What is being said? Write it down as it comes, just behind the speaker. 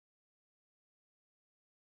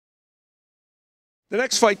The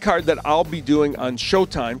next fight card that I'll be doing on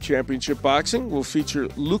Showtime Championship Boxing will feature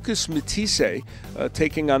Lucas Matthysse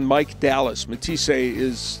taking on Mike Dallas.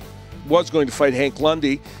 Matthysse was going to fight Hank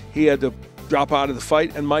Lundy. He had to drop out of the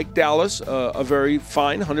fight, and Mike Dallas, a very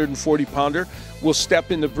fine 140-pounder, will step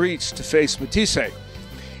in the breach to face Matthysse.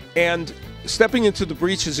 And stepping into the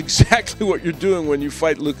breach is exactly what you're doing when you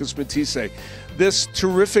fight Lucas Matthysse. This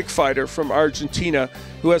terrific fighter from Argentina,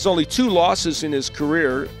 who has only 2 losses in his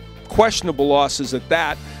career, questionable losses at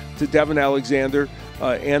that, to Devin Alexander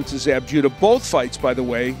and to Zab Judah. Both fights, by the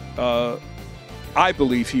way, I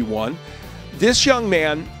believe he won. This young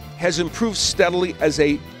man has improved steadily as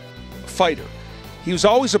a fighter. He was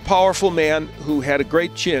always a powerful man who had a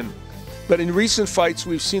great chin, but in recent fights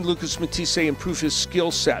we've seen Lucas Matthysse improve his skill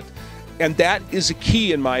set, and that is a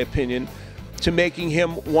key, in my opinion, to making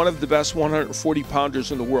him one of the best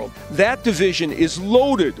 140-pounders in the world. That division is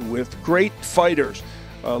loaded with great fighters,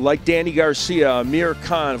 like Danny Garcia, Amir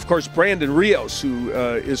Khan, of course Brandon Rios, who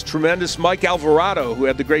is tremendous, Mike Alvarado, who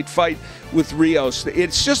had the great fight with Rios.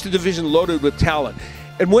 It's just a division loaded with talent.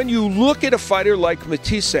 And when you look at a fighter like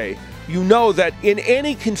Matthysse, you know that in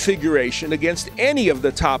any configuration against any of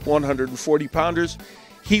the top 140-pounders,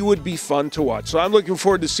 he would be fun to watch. So I'm looking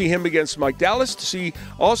forward to see him against Mike Dallas, to see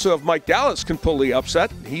also if Mike Dallas can pull the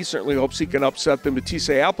upset. He certainly hopes he can upset the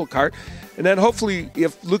Matthysse apple cart. And then hopefully,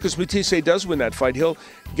 if Lucas Matthysse does win that fight, he'll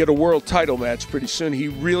get a world title match pretty soon. He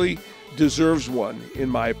really deserves one, in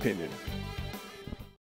my opinion.